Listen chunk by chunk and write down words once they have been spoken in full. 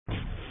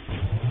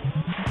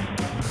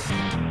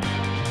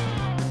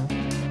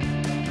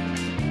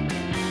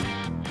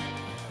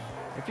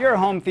you're a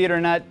home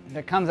theater nut,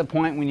 there comes a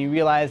point when you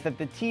realize that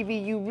the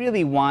TV you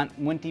really want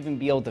wouldn't even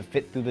be able to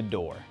fit through the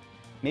door.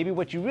 Maybe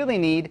what you really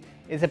need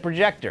is a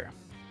projector.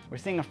 We're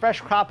seeing a fresh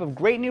crop of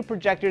great new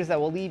projectors that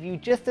will leave you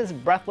just as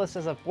breathless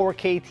as a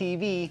 4K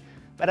TV,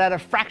 but at a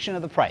fraction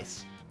of the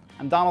price.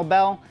 I'm Donald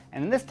Bell,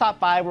 and in this top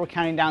 5 we're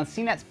counting down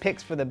CNET's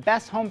picks for the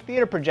best home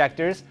theater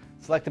projectors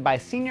selected by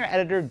senior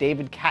editor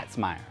David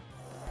Katzmeyer.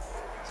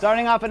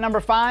 Starting off at number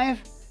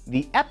 5,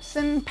 the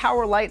Epson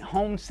PowerLight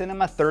Home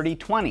Cinema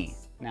 3020.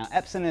 Now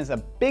Epson is a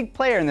big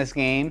player in this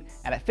game,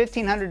 and at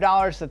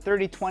 $1,500 the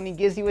 3020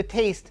 gives you a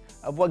taste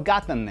of what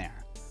got them there.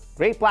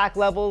 Great black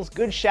levels,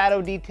 good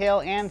shadow detail,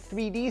 and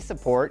 3D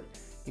support.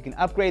 You can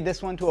upgrade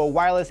this one to a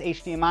wireless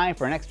HDMI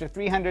for an extra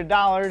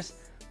 $300,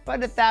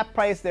 but at that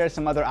price there are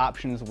some other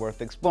options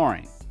worth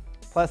exploring.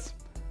 Plus,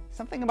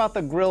 something about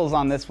the grills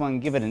on this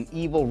one give it an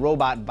evil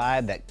robot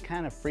vibe that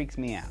kind of freaks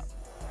me out.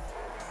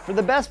 For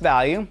the best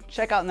value,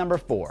 check out number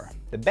 4,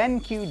 the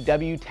BenQ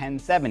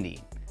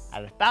W1070.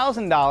 At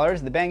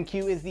 $1,000, the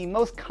BenQ is the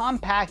most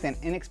compact and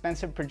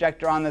inexpensive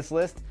projector on this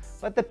list,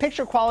 but the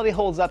picture quality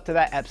holds up to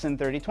that Epson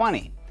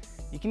 3020.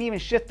 You can even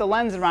shift the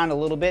lens around a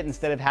little bit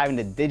instead of having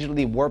to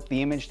digitally warp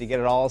the image to get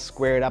it all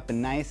squared up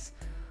and nice.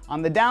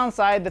 On the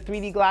downside, the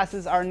 3D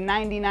glasses are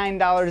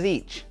 $99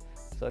 each,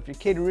 so if your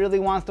kid really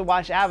wants to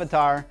watch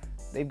Avatar,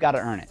 they've got to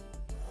earn it.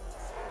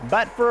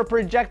 But for a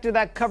projector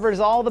that covers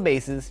all the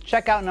bases,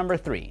 check out number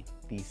 3,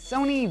 the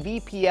Sony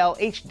VPL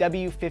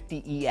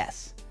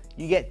HW50ES.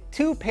 You get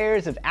 2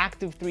 pairs of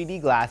active 3D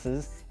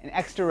glasses, an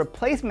extra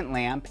replacement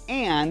lamp,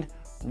 and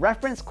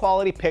reference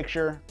quality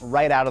picture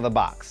right out of the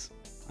box.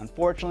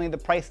 Unfortunately, the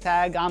price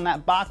tag on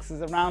that box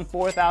is around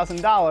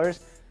 $4,000,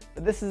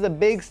 but this is a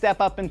big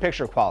step up in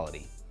picture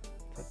quality.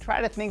 So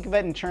try to think of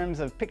it in terms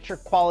of picture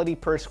quality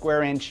per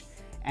square inch,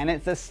 and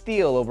it's a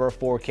steal over a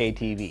 4K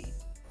TV.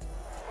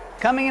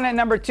 Coming in at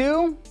number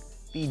 2,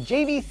 the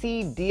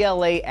JVC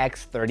DLA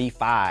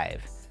X35.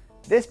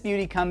 This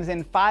beauty comes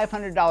in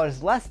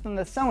 $500 less than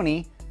the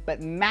Sony,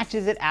 but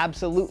matches it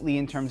absolutely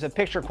in terms of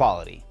picture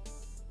quality,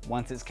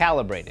 once it's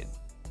calibrated.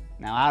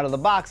 Now out of the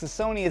box, the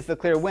Sony is the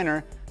clear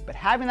winner, but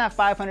having that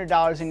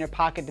 $500 in your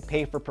pocket to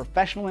pay for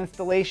professional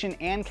installation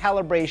and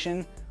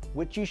calibration,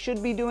 which you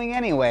should be doing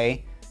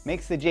anyway,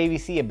 makes the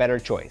JVC a better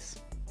choice.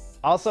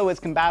 Also, it's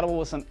compatible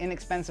with some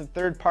inexpensive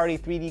third-party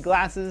 3D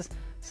glasses,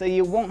 so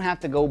you won't have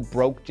to go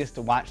broke just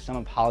to watch some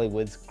of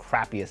Hollywood's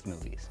crappiest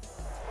movies.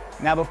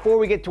 Now before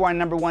we get to our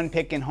number 1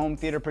 pick in home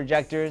theater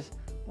projectors,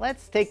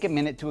 let's take a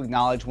minute to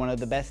acknowledge one of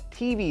the best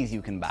TVs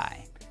you can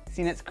buy.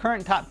 CNET's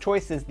current top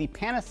choice is the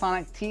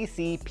Panasonic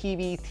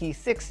TC-PV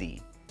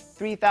T60.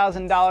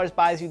 $3,000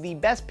 buys you the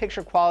best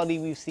picture quality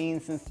we've seen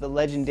since the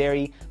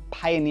legendary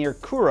Pioneer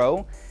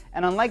Kuro,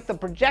 and unlike the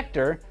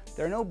projector,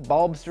 there are no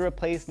bulbs to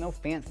replace, no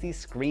fancy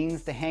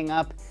screens to hang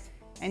up,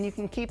 and you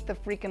can keep the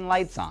freaking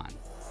lights on.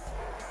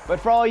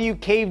 But for all you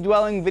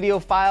cave-dwelling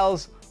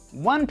videophiles,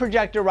 one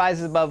projector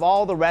rises above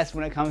all the rest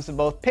when it comes to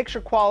both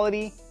picture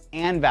quality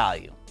and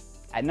value.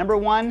 At number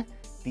 1,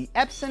 the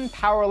Epson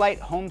PowerLight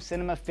Home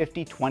Cinema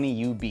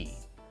 5020 UB.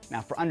 Now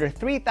for under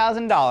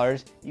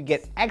 $3,000, you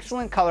get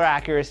excellent color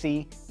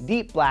accuracy,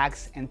 deep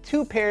blacks, and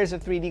 2 pairs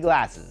of 3D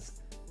glasses.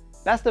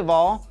 Best of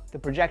all, the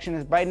projection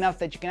is bright enough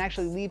that you can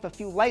actually leave a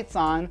few lights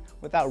on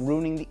without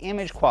ruining the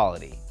image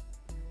quality.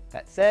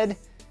 That said,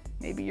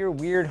 maybe your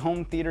weird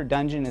home theater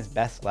dungeon is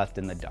best left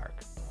in the dark.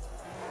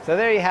 So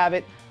there you have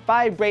it,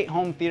 5 great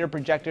home theater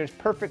projectors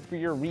perfect for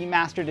your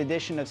remastered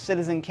edition of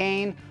Citizen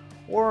Kane,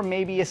 or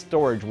maybe a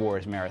Storage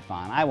Wars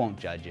marathon. I won't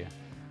judge you.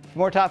 For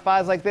more top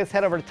 5s like this,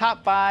 head over to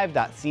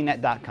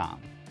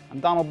top5.cnet.com. I'm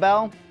Donald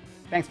Bell.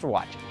 Thanks for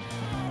watching.